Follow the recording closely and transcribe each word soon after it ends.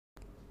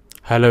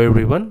Hello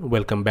everyone,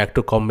 welcome back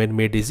to Comment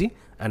Made Easy,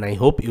 and I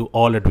hope you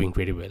all are doing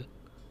very well.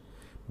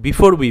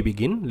 Before we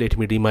begin, let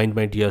me remind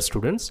my dear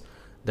students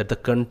that the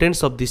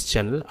contents of this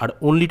channel are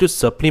only to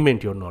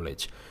supplement your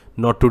knowledge,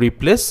 not to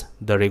replace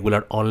the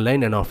regular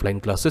online and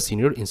offline classes in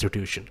your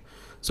institution.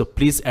 So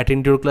please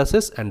attend your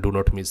classes and do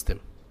not miss them.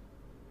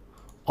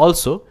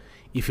 Also,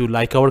 if you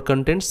like our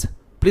contents,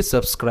 please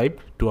subscribe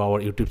to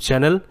our YouTube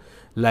channel,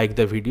 like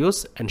the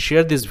videos and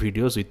share these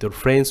videos with your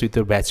friends, with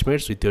your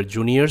batchmates, with your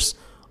juniors.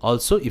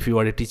 Also, if you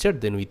are a teacher,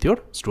 then with your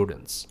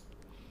students.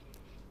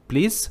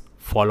 Please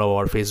follow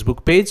our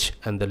Facebook page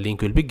and the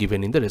link will be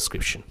given in the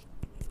description.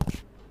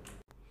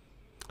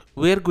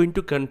 We are going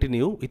to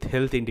continue with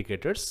health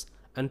indicators,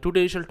 and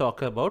today we shall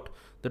talk about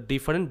the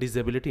different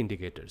disability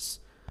indicators.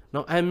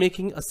 Now I am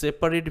making a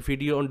separate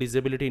video on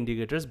disability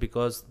indicators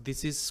because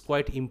this is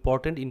quite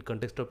important in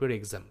context of your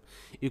exam.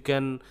 You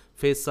can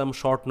face some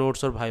short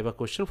notes or viva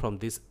question from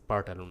this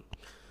part alone.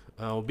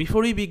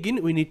 Before we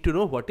begin, we need to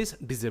know what is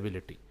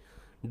disability.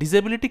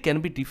 Disability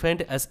can be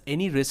defined as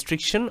any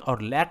restriction or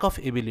lack of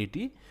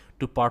ability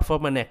to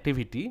perform an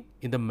activity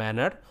in the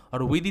manner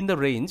or within the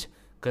range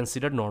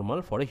considered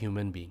normal for a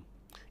human being.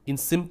 In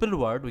simple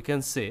word, we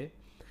can say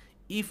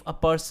if a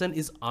person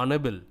is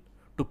unable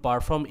to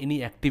perform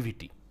any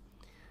activity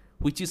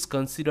which is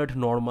considered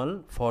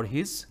normal for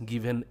his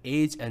given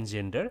age and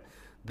gender,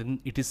 then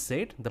it is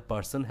said the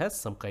person has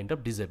some kind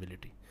of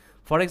disability.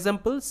 For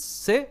example,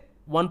 say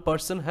one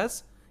person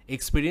has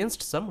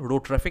experienced some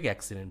road traffic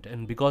accident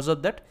and because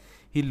of that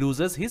he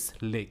loses his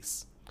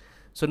legs.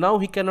 So now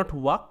he cannot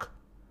walk.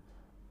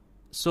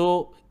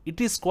 So it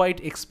is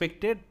quite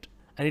expected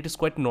and it is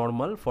quite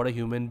normal for a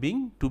human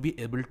being to be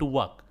able to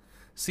walk.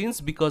 Since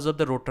because of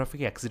the road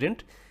traffic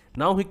accident,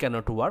 now he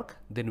cannot work,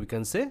 then we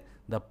can say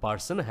the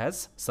person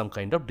has some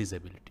kind of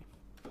disability.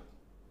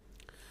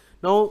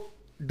 Now,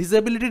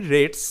 disability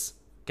rates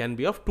can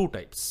be of two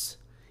types: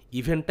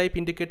 event type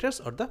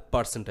indicators or the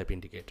person type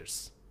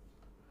indicators.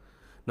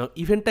 Now,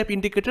 event type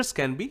indicators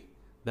can be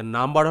the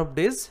number of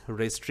days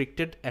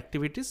restricted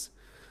activities.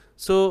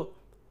 So,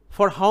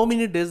 for how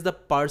many days the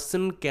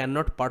person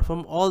cannot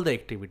perform all the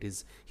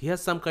activities. He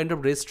has some kind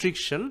of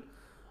restriction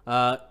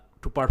to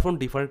perform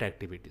different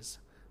activities.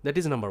 That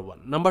is number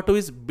one. Number two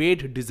is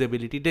bed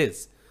disability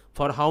days.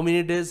 For how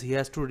many days he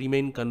has to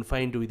remain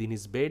confined within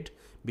his bed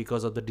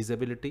because of the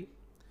disability.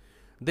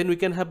 Then we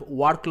can have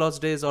work loss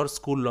days or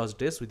school loss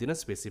days within a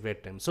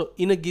specified time. So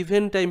in a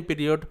given time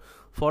period,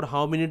 for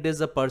how many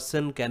days a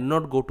person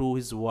cannot go to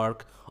his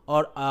work,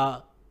 or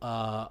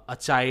a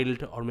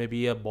child or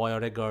maybe a boy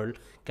or a girl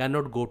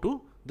cannot go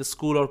to the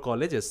school or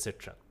college,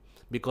 etc.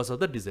 because of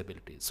the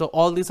disability. So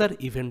all these are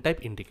event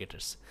type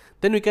indicators.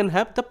 Then we can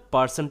have the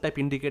person type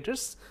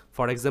indicators.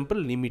 For example,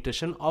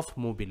 limitation of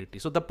mobility.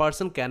 So the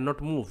person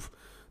cannot move.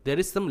 There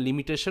is some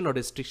limitation or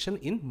restriction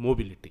in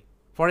mobility.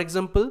 For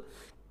example,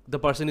 the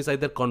person is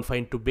either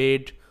confined to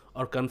bed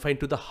or confined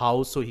to the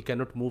house, so he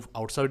cannot move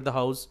outside the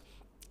house.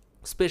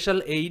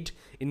 Special aid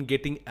in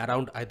getting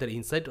around either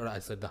inside or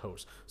outside the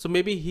house. So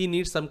maybe he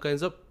needs some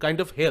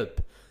kind of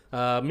help,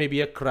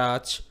 maybe a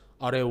crutch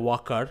or a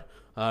walker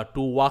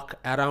to walk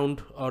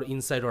around or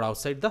inside or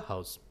outside the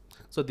house.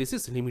 So this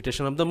is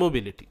limitation of the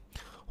mobility.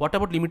 What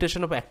about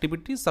limitation of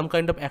activities? Some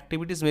kind of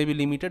activities may be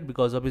limited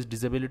because of his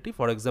disability.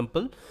 For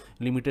example,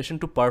 limitation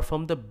to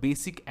perform the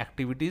basic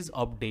activities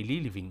of daily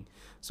living.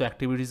 So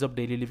activities of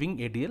daily living,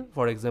 ADL,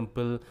 for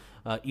example,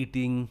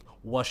 eating,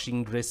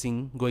 washing,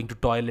 dressing, going to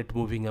toilet,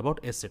 moving about,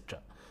 etc.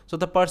 So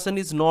the person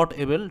is not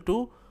able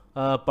to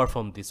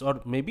perform this,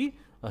 or maybe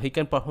he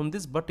can perform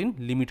this but in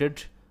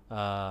limited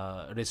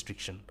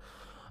restriction.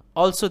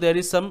 Also, there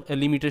is some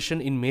limitation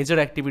in major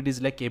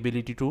activities like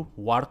ability to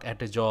work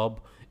at a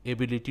job,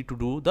 ability to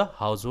do the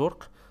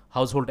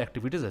household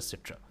activities,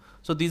 etc.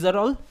 So these are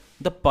all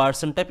the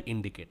person type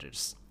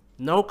indicators.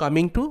 Now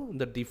coming to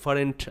the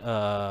different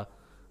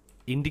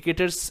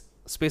indicators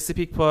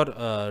specific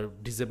for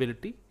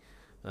disability,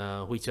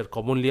 which are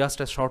commonly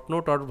asked as short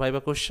note or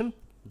viva question.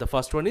 The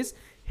first one is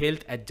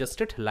health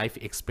adjusted life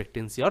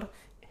expectancy, or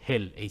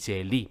HALE,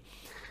 HALE.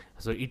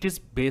 So it is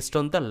based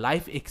on the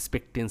life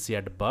expectancy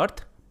at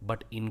birth,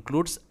 but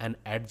includes an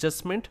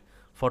adjustment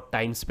for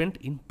time spent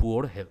in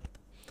poor health.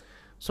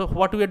 So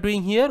what we are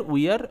doing here,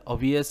 we are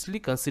obviously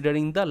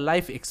considering the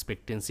life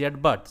expectancy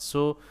at birth.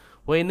 So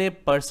when a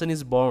person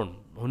is born,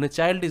 when a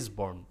child is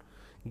born,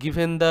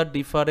 given the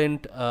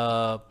different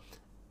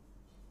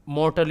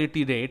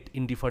mortality rate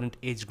in different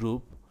age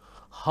group,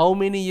 how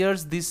many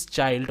years this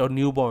child or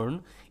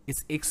newborn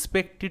is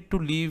expected to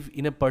live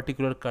in a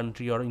particular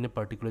country or in a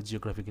particular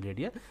geographical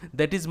area,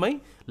 that is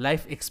my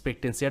life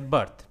expectancy at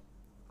birth.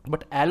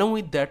 But along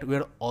with that, we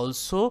are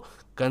also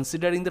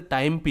considering the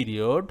time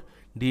period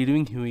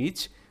during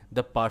which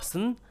the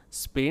person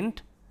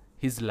spent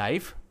his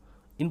life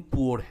in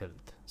poor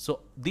health.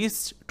 So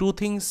these two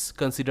things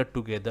considered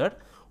together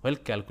while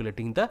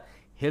calculating the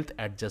health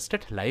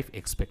adjusted life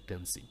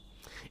expectancy.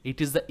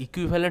 It is the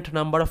equivalent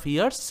number of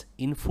years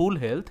in full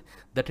health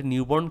that a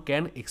newborn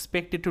can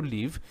expect it to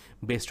live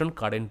based on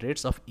current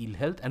rates of ill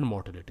health and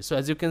mortality. So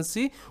as you can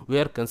see, we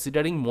are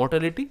considering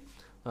mortality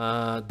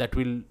that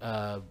will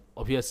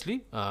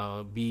obviously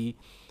be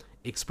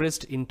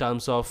expressed in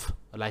terms of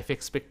life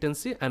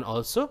expectancy, and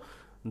also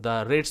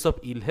the rates of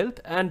ill health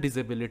and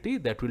disability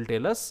that will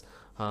tell us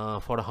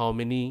for how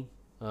many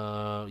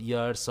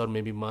years or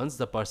maybe months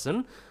the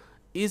person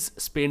is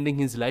spending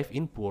his life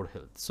in poor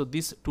health. So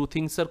these two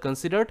things are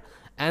considered,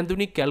 and then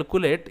we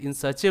calculate in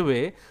such a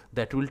way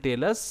that will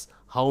tell us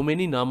how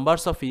many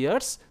numbers of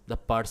years the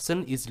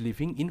person is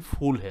living in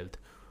full health.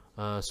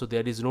 So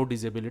there is no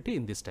disability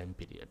in this time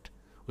period.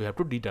 We have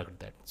to deduct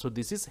that. So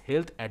this is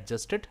health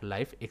adjusted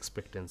life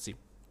expectancy.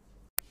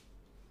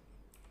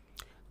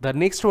 The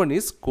next one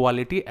is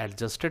quality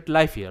adjusted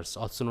life years,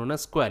 also known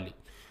as QALY.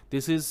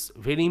 This is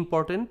very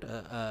important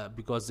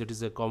because it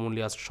is a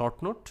commonly asked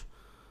short note.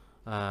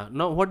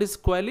 Now what is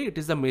QALY? It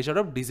is the measure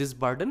of disease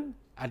burden,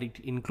 and it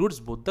includes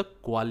both the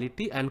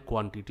quality and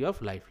quantity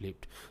of life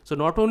lived. So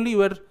not only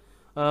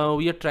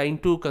we are trying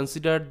to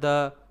consider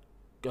the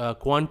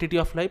quantity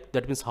of life,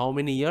 that means how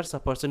many years a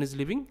person is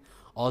living,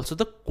 also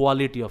the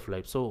quality of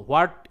life. So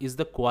what is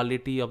the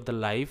quality of the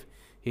life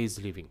he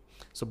is living?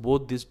 So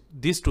both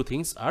these two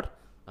things are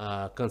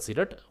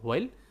considered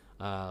while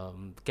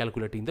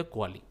calculating the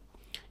QALY.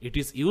 It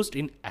is used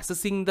in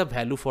assessing the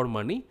value for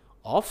money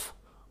of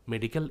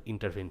medical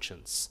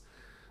interventions,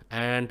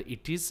 and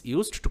it is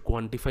used to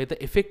quantify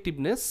the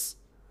effectiveness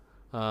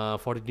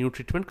for a new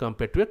treatment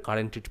compared to a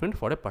current treatment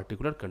for a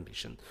particular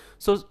condition.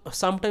 So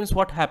sometimes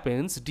what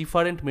happens,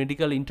 different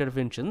medical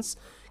interventions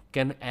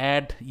can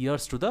add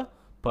years to the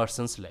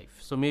person's life.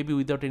 So maybe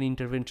without any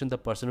intervention the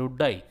person would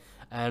die,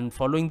 and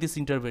following this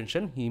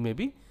intervention he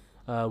maybe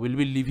will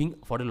be living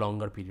for a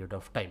longer period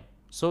of time.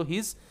 So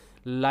his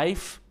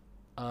life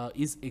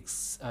is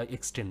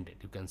extended,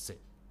 you can say.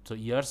 So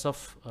years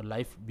of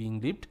life being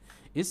lived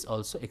is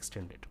also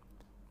extended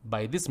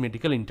by these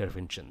medical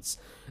interventions.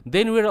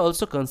 Then we are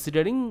also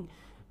considering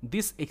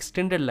this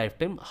extended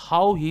lifetime,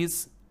 how he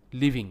is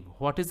living,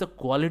 what is the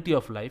quality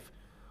of life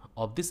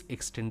of this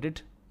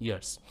extended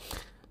years.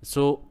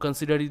 So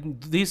considering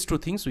these two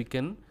things, we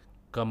can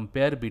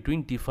compare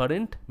between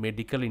different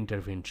medical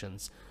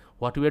interventions.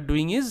 What we are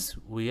doing is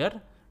we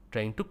are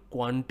trying to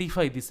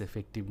quantify this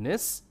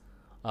effectiveness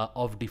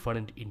of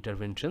different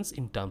interventions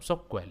in terms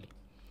of QALY,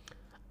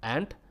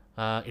 and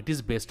it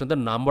is based on the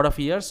number of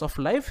years of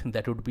life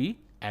that would be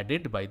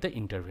added by the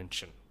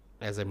intervention,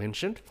 as I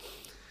mentioned.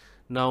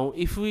 Now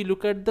if we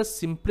look at the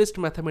simplest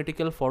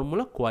mathematical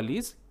formula, QALY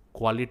is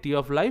quality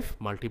of life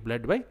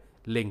multiplied by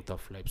length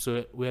of life.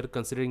 So we are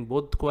considering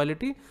both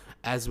quality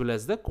as well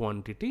as the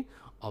quantity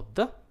of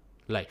the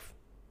life.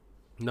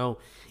 Now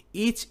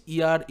each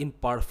year in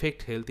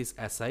perfect health is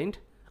assigned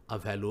a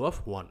value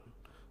of 1.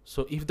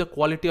 So if the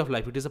quality of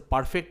life, it is a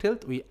perfect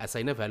health, we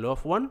assign a value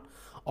of 1,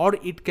 or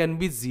it can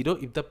be 0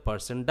 if the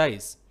person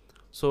dies.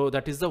 So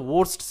that is the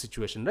worst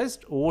situation, right?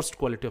 Worst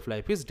quality of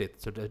life is death,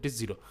 so that is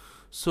 0.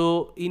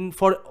 So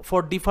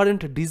for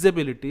different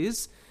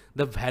disabilities,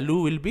 the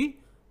value will be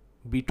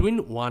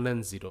between 1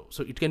 and 0.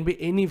 So it can be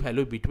any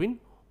value between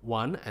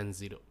 1 and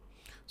 0.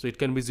 So it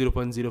can be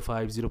 0.05,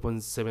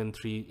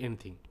 0.73,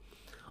 anything.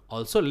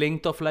 Also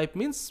length of life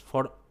means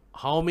for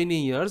how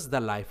many years the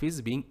life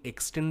is being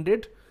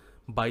extended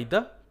by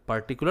the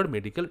particular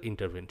medical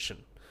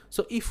intervention.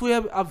 So if we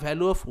have a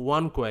value of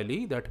 1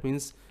 QALY, that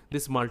means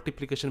this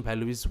multiplication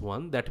value is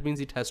 1, that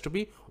means it has to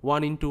be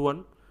 1 into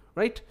 1,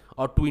 right?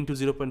 Or 2 into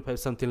 0.5,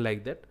 something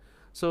like that.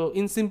 So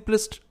in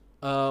simplest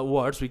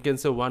words, we can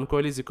say 1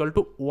 QALY is equal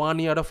to 1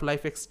 year of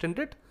life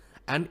extended,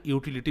 and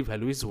utility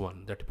value is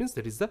 1. That means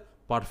that is the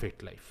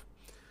perfect life.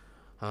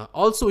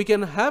 Also we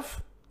can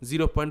have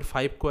 0.5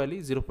 QALY.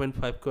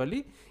 0.5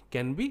 QALY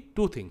can be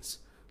two things.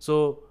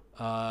 So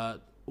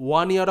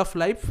 1 year of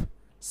life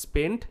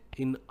spent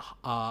in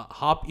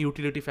half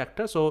utility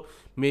factor. So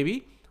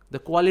maybe the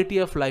quality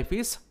of life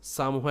is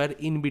somewhere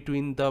in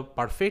between the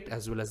perfect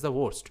as well as the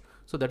worst.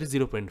 So that is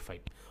 0.5.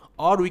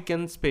 Or we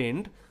can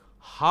spend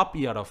half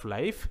year of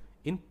life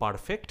in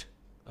perfect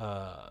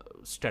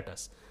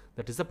status.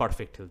 That is the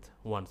perfect health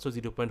 1. So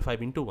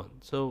 0.5 into 1.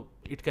 So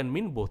it can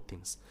mean both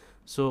things.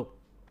 So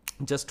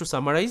just to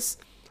summarize,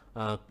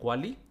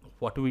 QALY,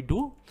 what we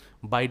do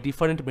by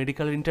different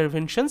medical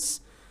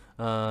interventions,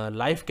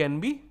 life can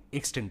be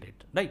extended,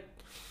 right?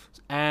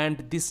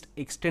 And this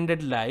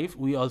extended life,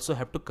 we also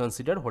have to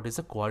consider what is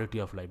the quality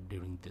of life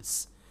during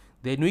this.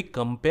 Then we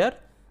compare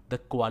the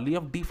quality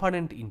of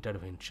different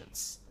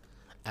interventions,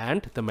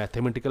 and the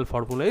mathematical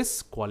formula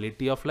is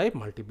quality of life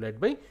multiplied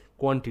by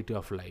quantity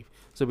of life.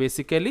 So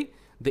basically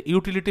the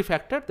utility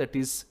factor, that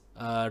is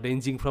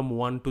ranging from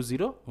 1 to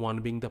 0, 1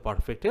 being the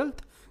perfect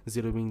health,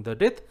 0 being the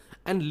death,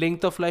 and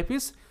length of life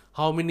is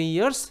how many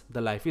years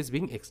the life is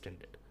being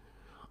extended.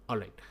 All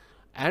right,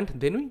 and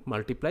then we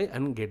multiply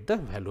and get the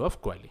value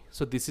of QALY.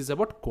 So this is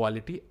about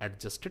quality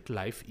adjusted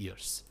life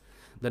years.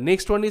 The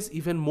next one is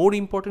even more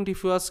important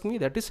if you ask me,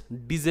 that is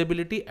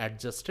disability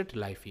adjusted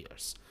life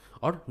years,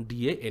 or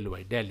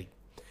DALY.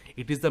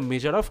 It is the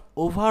measure of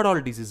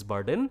overall disease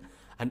burden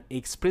and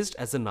expressed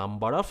as a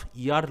number of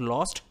years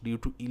lost due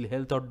to ill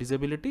health or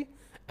disability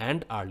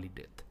and early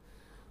death.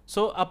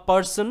 So a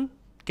person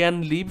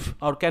can live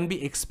or can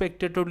be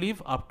expected to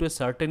live up to a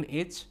certain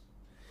age.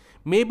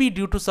 Maybe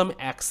due to some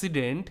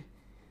accident,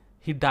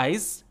 he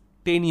dies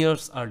 10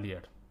 years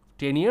earlier.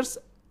 10 years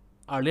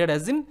earlier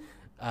as in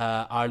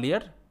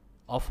earlier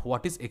of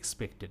what is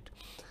expected.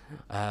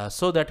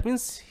 So that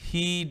means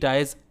he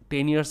dies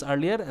 10 years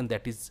earlier, and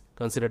that is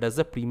considered as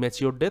a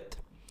premature death.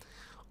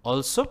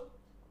 Also,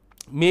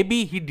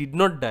 maybe he did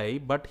not die,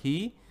 but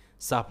he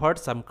suffered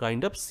some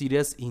kind of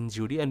serious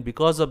injury, and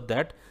because of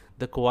that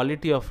the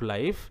quality of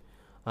life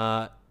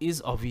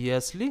is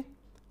obviously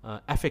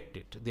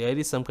affected. There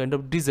is some kind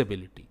of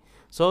disability.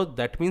 So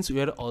that means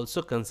we are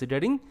also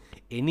considering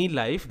any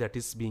life that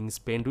is being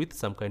spent with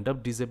some kind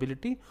of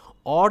disability,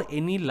 or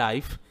any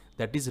life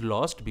that is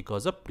lost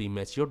because of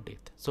premature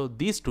death. So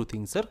these two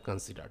things are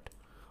considered.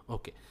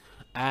 Okay,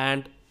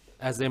 and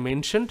as I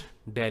mentioned,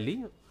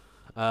 DALY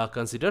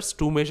considers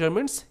two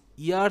measurements: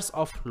 years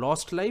of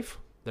lost life,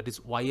 that is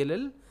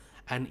YLL,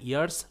 and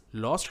years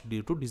lost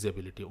due to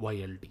disability,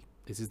 YLD.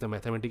 This is the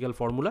mathematical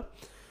formula,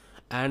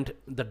 and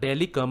the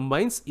DALY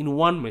combines in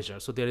one measure.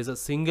 So there is a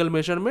single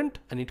measurement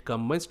and it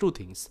combines two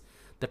things: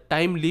 the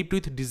time lived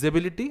with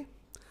disability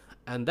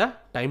and the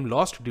time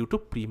lost due to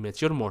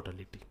premature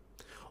mortality.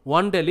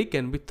 One DALY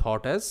can be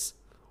thought as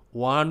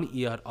 1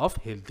 year of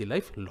healthy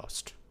life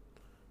lost.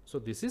 So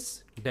this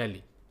is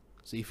DALY.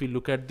 So if you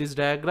look at this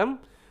diagram,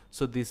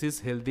 so this is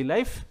healthy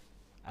life,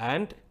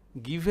 and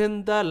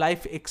given the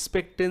life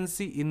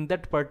expectancy in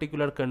that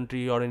particular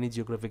country or any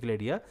geographical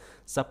area,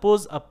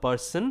 suppose a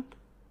person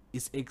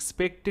is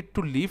expected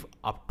to live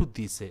up to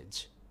this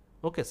age.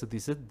 Okay, so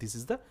this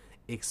is the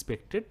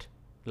expected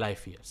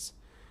life years.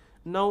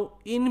 Now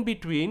in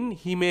between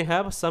he may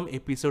have some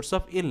episodes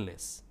of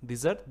illness.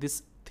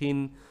 These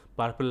thin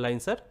purple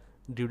lines are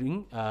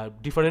during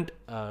different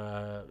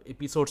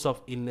episodes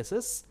of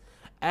illnesses,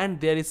 and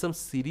there is some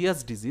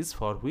serious disease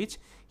for which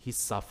he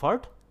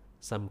suffered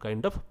some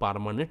kind of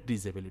permanent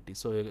disability.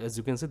 So as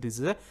you can see, this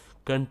is a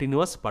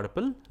continuous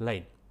purple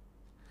line.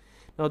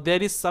 Now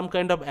there is some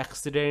kind of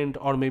accident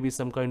or maybe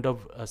some kind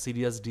of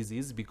serious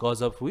disease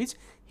because of which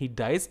he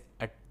dies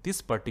at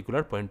this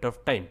particular point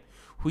of time,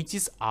 which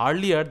is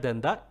earlier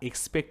than the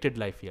expected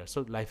life year.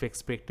 So life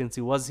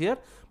expectancy was here,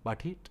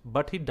 but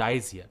he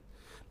dies here.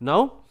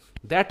 Now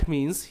that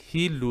means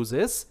he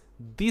loses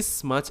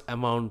this much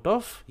amount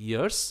of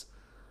years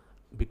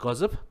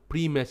because of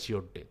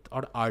premature death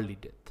or early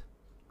death.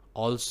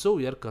 Also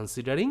we are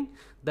considering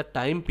the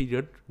time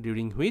period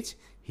during which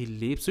he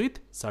lives with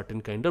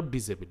certain kind of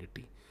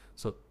disability.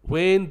 So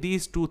when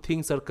these two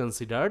things are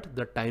considered,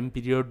 the time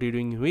period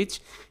during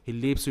which he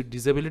lives with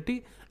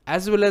disability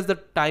as well as the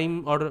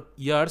time or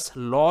years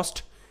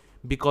lost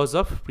because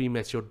of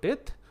premature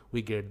death,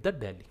 we get the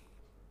DALY.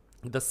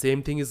 The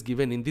same thing is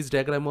given in this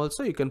diagram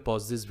also. You can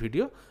pause this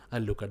video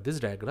and look at this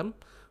diagram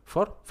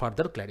for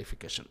further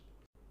clarification.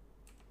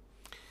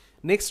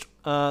 Next,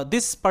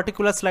 this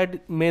particular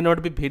slide may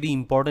not be very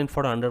important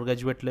for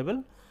undergraduate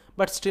level,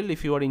 but still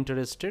if you are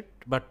interested,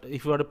 but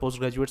if you are a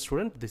postgraduate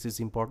student, this is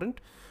important.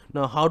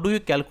 Now how do you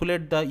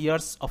calculate the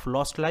years of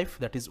lost life,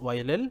 that is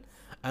YLL,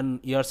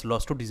 and years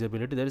lost to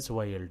disability, that is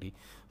YLD.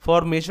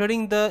 For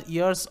measuring the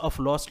years of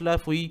lost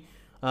life, we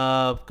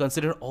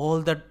consider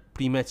all the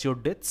premature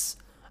deaths,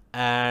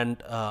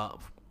 and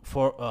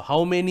for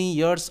how many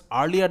years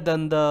earlier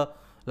than the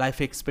life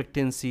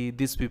expectancy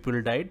these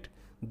people died.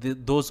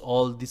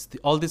 All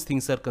these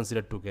things are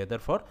considered together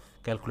for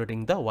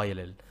calculating the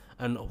YLL.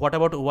 And what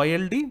about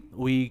YLD?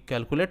 We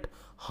calculate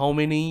how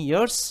many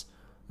years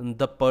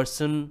the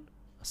person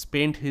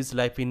spent his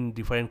life in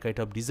different kind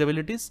of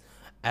disabilities,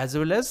 as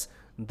well as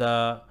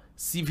the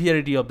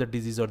severity of the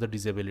disease or the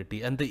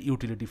disability, and the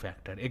utility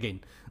factor. Again,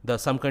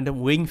 some kind of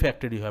weighing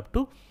factor you have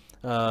to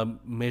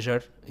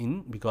measure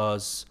in,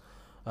 because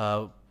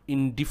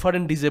in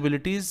different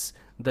disabilities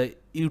the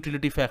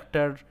utility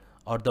factor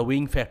or the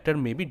weighing factor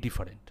may be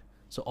different.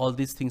 So all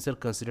these things are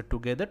considered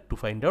together to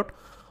find out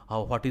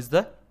what is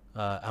the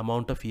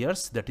amount of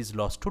years that is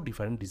lost to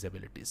different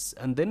disabilities,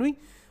 and then we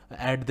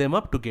add them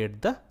up to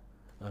get the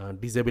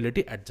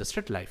disability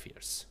adjusted life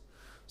years.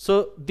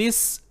 So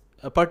this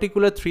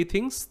particular three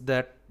things,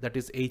 that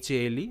is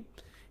HALE,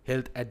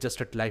 health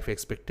adjusted life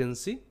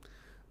expectancy,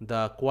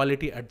 the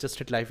quality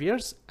adjusted life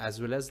years,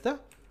 as well as the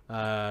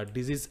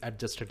disease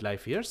adjusted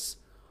life years,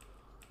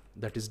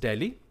 that is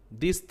DALY.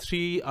 These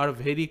three are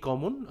very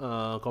common,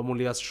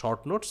 commonly asked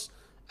short notes,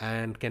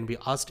 and can be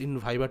asked in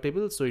Viva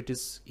table. So it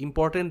is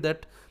important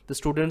that the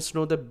students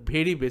know the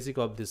very basic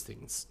of these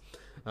things.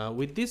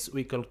 With this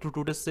we conclude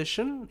today's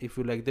session. If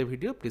you like the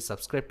video, please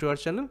subscribe to our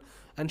channel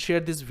and share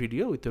this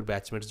video with your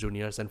batchmates,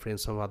 juniors and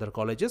friends from other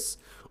colleges.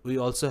 We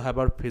also have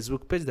our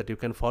Facebook page that you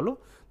can follow.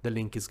 The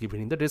link is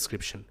given in the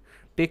description.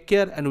 Take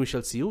care, and we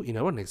shall see you in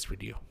our next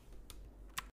video.